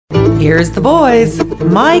Here's the boys,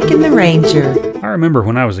 Mike and the Ranger. I remember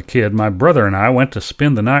when I was a kid, my brother and I went to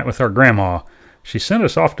spend the night with our grandma. She sent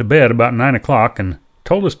us off to bed about 9 o'clock and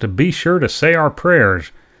told us to be sure to say our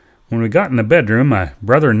prayers. When we got in the bedroom, my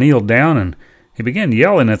brother kneeled down and he began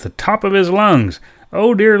yelling at the top of his lungs,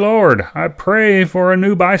 "Oh, dear Lord, I pray for a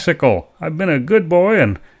new bicycle. I've been a good boy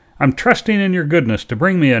and I'm trusting in your goodness to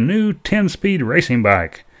bring me a new 10-speed racing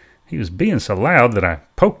bike." He was being so loud that I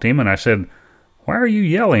poked him and I said, "Why are you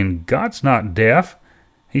yelling? God's not deaf."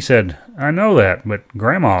 He said, "I know that, but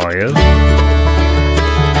Grandma is."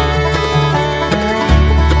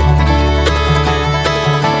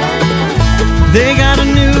 They got a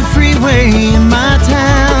new freeway in my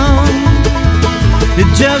town. It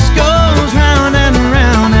just goes round and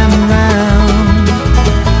round and round.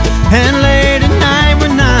 And late at night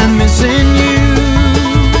when I'm missing you,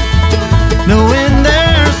 knowing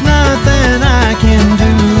there's nothing I can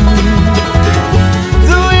do,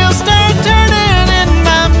 the wheels start turning in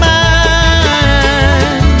my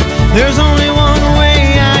mind. There's only one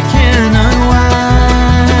way I can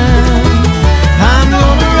unwind. I'm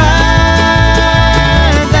gonna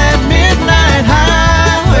ride that midnight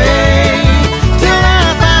highway till I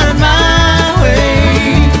find my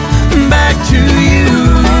way back to you.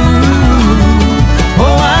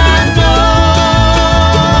 Oh, I know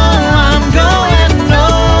I'm going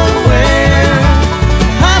nowhere.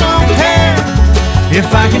 I don't care if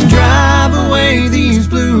I can drive away these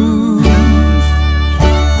blues.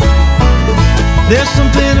 There's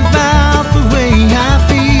something about the way I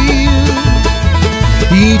feel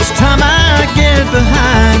each time I get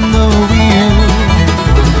behind the wheel.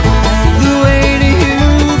 The way to you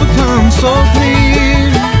becomes so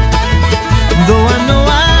clear, though I know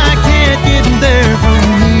I can't get there from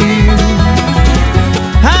here.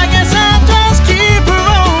 I guess I'll just keep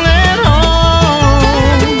rolling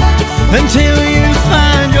on until you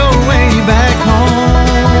find your way back home.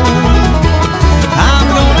 I'm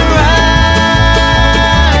gonna ride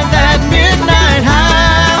that midnight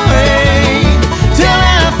highway till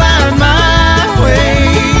I find my way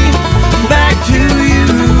back to you.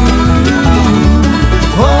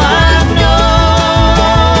 Oh, I know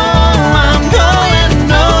I'm going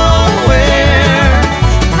nowhere.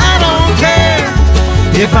 I don't care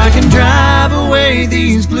if I can drive away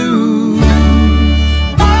these blues.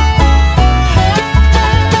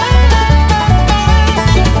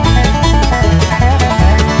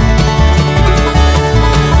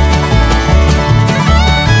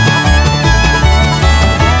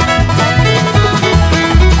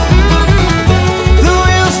 The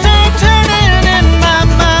wheels start turning in my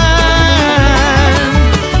mind.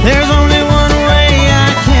 There's only one way I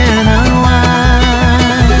can unwind.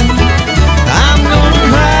 I'm gonna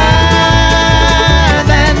ride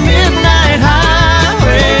that midnight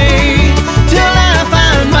highway till I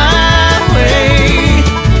find my way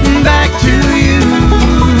back to you.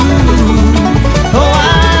 Oh,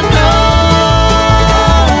 I know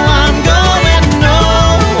I'm going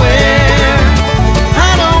nowhere.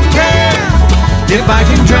 I don't care if I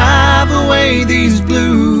can drive away these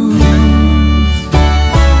blues.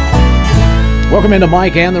 Welcome into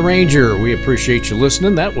Mike and the Ranger. We appreciate you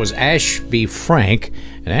listening. That was Ashby Frank.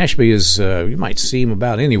 And Ashby is, you might see him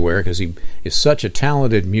about anywhere because he is such a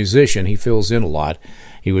talented musician. He fills in a lot.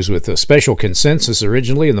 He was with Special Consensus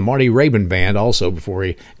originally and the Marty Rabin Band also before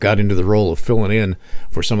he got into the role of filling in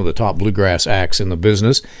for some of the top bluegrass acts in the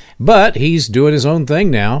business. But he's doing his own thing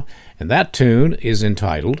now, and that tune is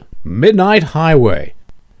entitled Midnight Highway.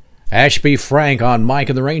 Ashby Frank on Mike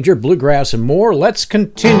and the Ranger, Bluegrass and more. Let's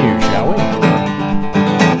continue, shall we?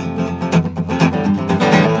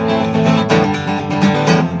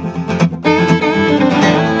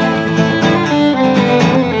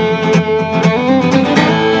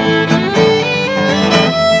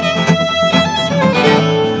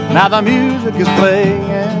 Now the music is playing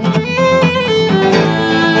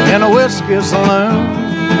in a whiskey saloon.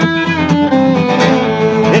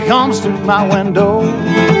 It comes to my window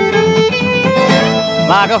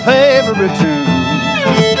like a favorite tune.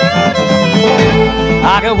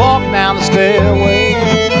 I could walk down the stairway,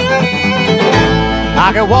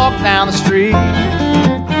 I could walk down the street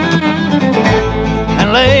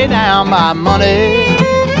and lay down my money,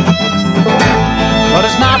 but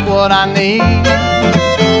it's not what I need.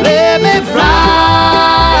 Let me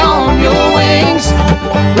fly on your wings,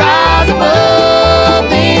 rise above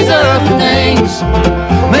these earthly things,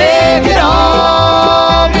 make it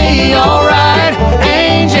all be alright.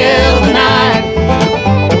 Angel of the night,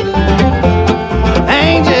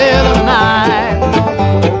 angel of the night.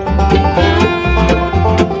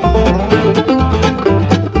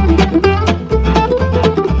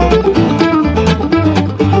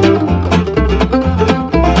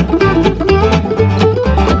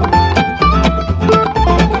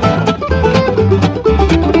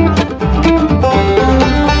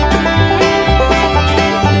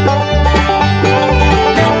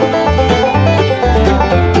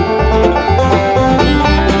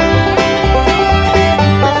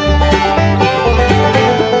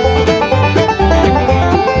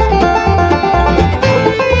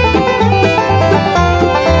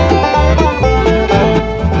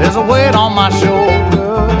 weight on my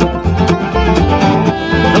shoulder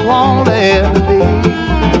that won't let me be.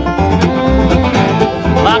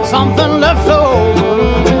 Like something left over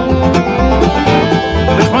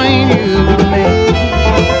between you and me.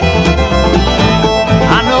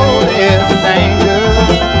 I know there's a danger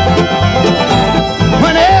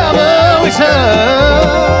whenever we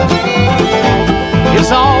touch.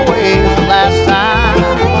 It's always the last time,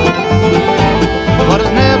 but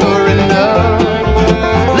it's never enough.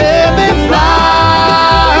 Let me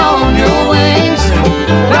fly on your wings,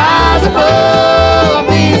 rise above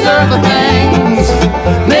these earthly things,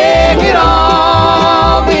 make it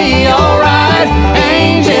all be alright.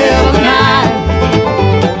 Angel of the night,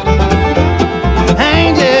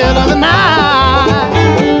 angel of the night.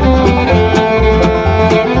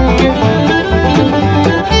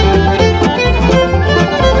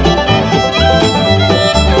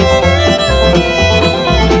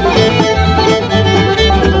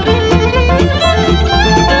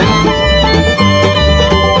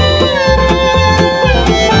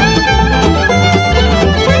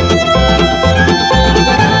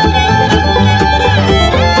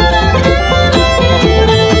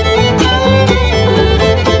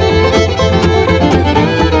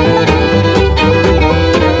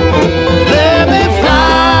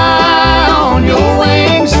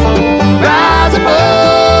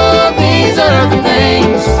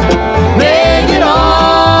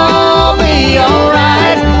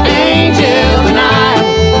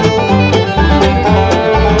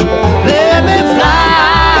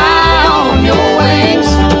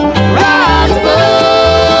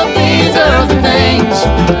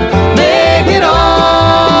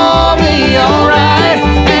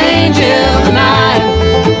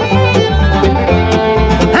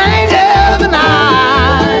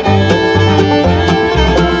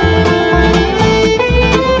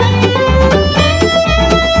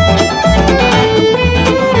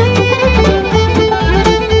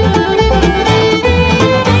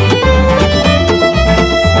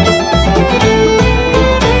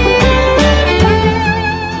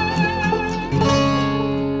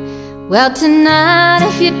 Well, tonight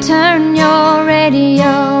if you turn your radio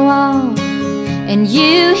on and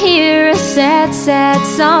you hear a sad, sad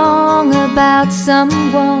song about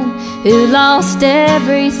someone who lost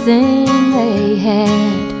everything they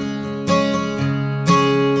had,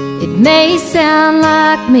 it may sound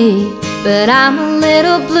like me, but I'm a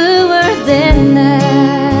little bluer than that.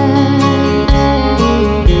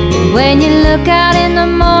 And when you look out in the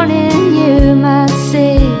morning, you might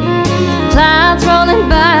see clouds rolling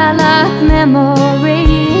by like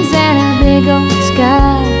memories, and a big old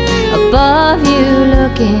sky above you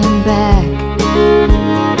looking back.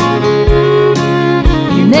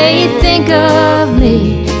 You may think of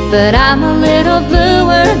me, but I'm a little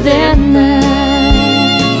bluer than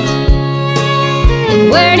that. And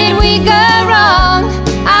where did we go wrong?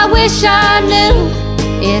 I wish I knew.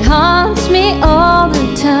 It haunts me all the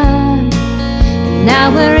time. And now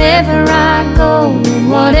wherever I go and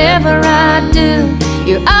whatever I do,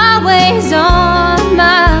 you're always on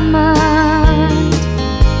my mind.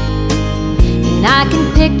 And I can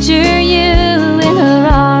picture you in her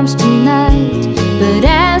arms tonight. But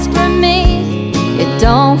as for me, it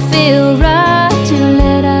don't feel right to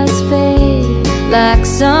let us fade like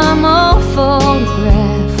some old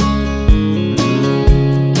photograph.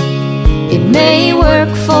 It may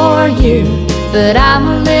work for you, but I'm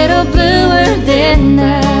a little bluer than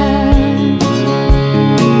that.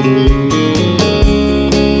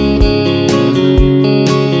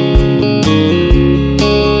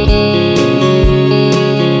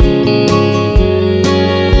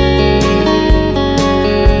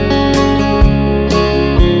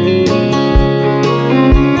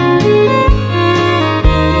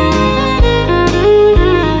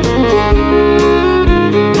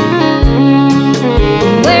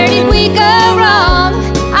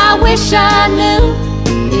 Wish I knew.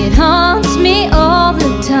 It haunts me all the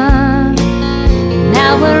time. And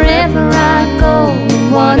now wherever I go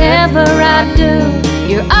and whatever I do,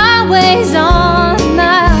 you're always on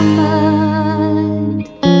my mind.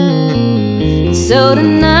 So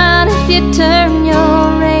tonight if you turn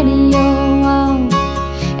your radio on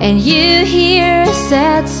and you hear a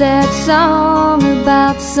sad, sad song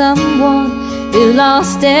about someone who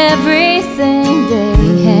lost everything they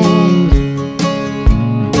had,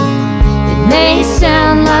 may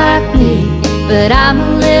sound like me, but I'm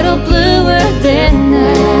a little bluer than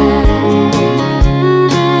that.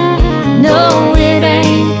 No, it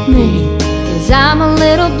ain't me, 'cause I'm a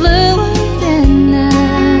little bluer than that.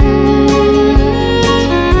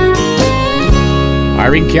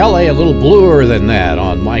 Irene Kelly, a little bluer than that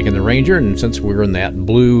on Mike and the Ranger, and since we're in that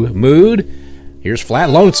blue mood, here's Flat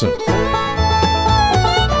Lonesome.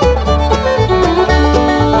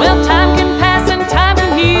 Well, time can pass and time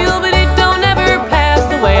can heal, but it don't ever pass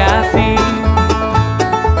the way I feel.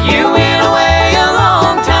 You went away a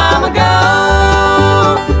long time ago,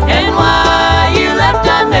 and why you left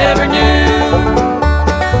I never knew.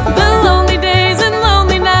 The lonely days and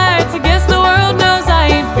lonely nights, I guess the world knows I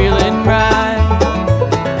ain't feeling right.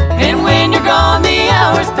 And when you're gone, the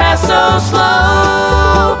hours pass so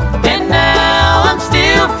slow, and now I'm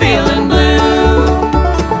still feeling blue.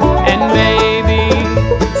 And baby,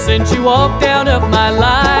 since you walked out of my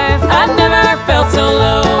life, I've never felt so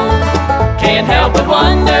low. Can't help but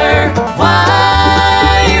wonder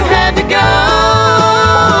why you had to go.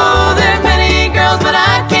 There's many girls, but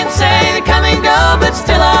I can't say they come and go, but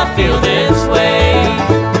still I feel this way.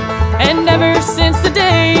 And ever since the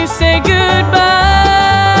day you say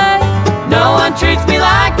goodbye, no one treats me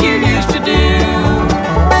like you used to do.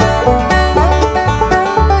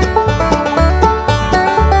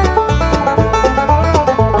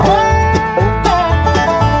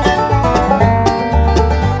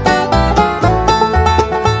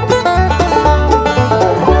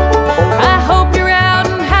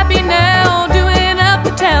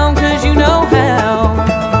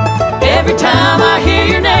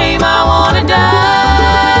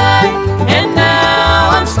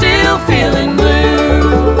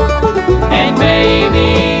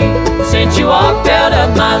 Since you walked out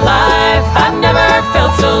of my life, I've never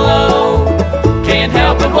felt so low. Can't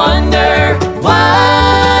help but wonder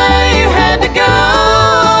why you had to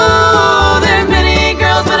go. There's many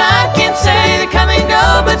girls, but I can't say they come and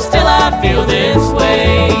go, but still I feel this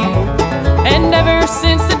way. And ever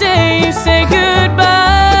since the day you say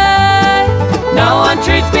goodbye, no one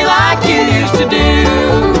treats me like you used to do.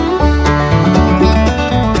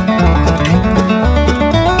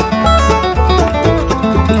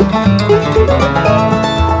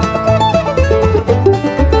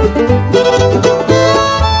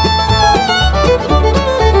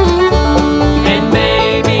 And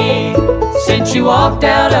baby, since you walked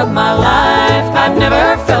out of my life, I've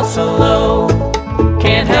never felt so low.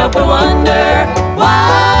 Can't help but wonder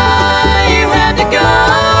why you had to go.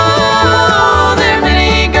 There are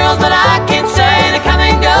many girls, but I can't say they come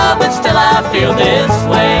and go, but still I feel this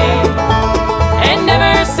way. And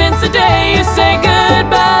ever since the day you say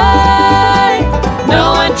goodbye,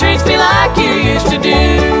 no one treats me like you used to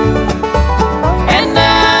do. And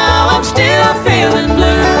now I'm still feeling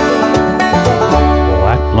blue.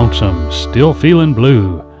 Flat Lonesome, still feeling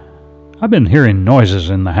blue. I've been hearing noises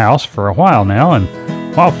in the house for a while now, and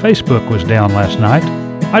while Facebook was down last night,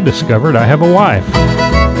 I discovered I have a wife.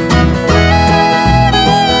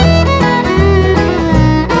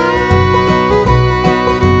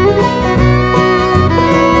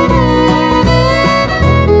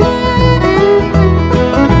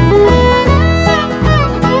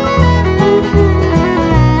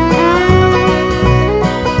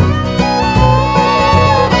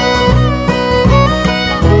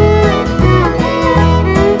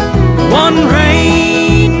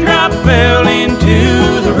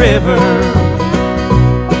 River.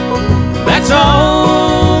 That's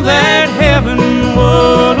all that heaven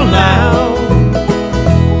would allow.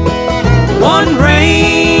 One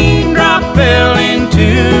raindrop fell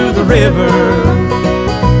into the river.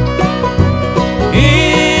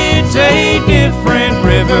 It's a different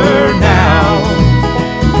river now.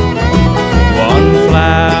 One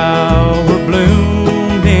flower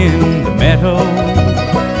bloomed in the meadow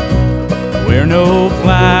where no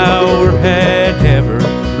flower had ever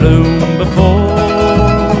bloomed before.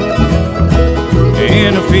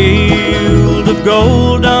 In a field of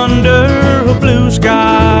gold under a blue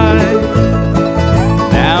sky,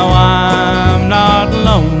 now I'm not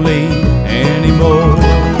lonely anymore.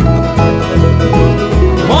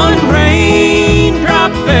 One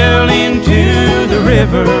raindrop fell into the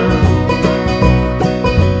river,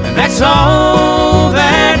 and that's all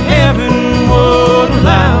that heaven would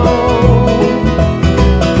allow.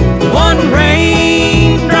 One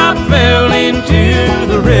raindrop fell into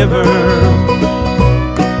the river.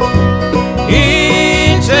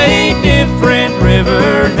 It's a different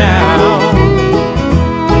river now.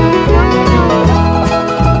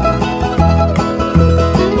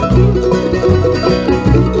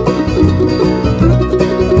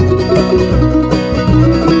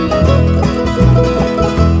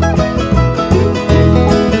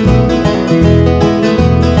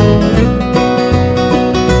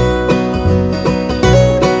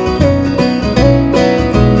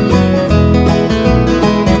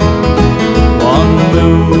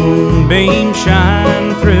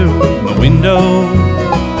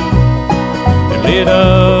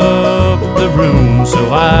 room so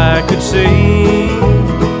I could see.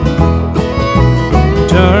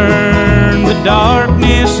 Turn the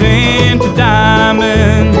darkness into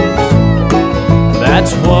diamonds.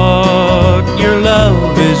 That's what your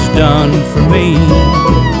love has done for me.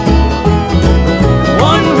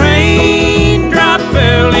 One raindrop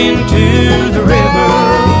fell into the river.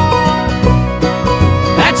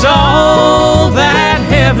 That's all that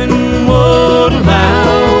heaven would allow.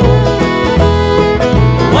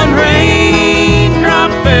 One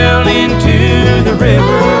raindrop fell into the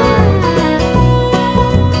river.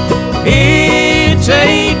 It's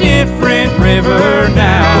a different river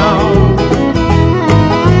now.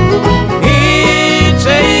 It's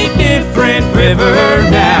a different river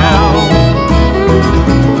now.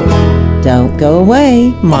 Don't go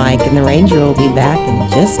away. Mike and the Ranger will be back in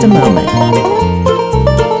just a moment.